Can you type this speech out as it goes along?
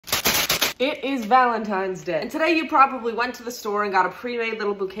It is Valentine's Day, and today you probably went to the store and got a pre-made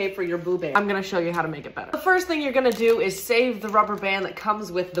little bouquet for your boo babe. I'm gonna show you how to make it better. The first thing you're gonna do is save the rubber band that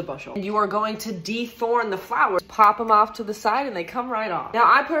comes with the bushel. And you are going to de-thorn the flowers, pop them off to the side, and they come right off. Now,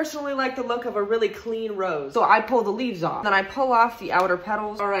 I personally like the look of a really clean rose, so I pull the leaves off. Then I pull off the outer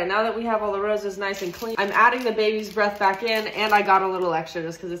petals. All right, now that we have all the roses nice and clean, I'm adding the baby's breath back in, and I got a little extra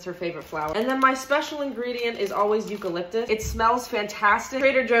just because it's her favorite flower. And then my special ingredient is always eucalyptus. It smells fantastic.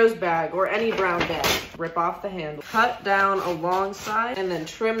 Trader Joe's bag or any brown bag. Rip off the handle, cut down alongside, and then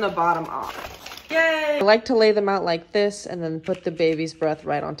trim the bottom off. Yay! I like to lay them out like this and then put the baby's breath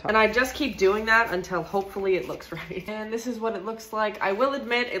right on top. And I just keep doing that until hopefully it looks right. And this is what it looks like. I will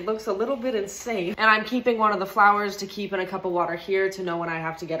admit it looks a little bit insane. And I'm keeping one of the flowers to keep in a cup of water here to know when I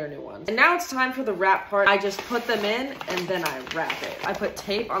have to get her new ones. And now it's time for the wrap part. I just put them in and then I wrap it. I put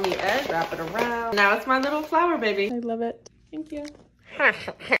tape on the edge, wrap it around. Now it's my little flower baby. I love it. Thank you.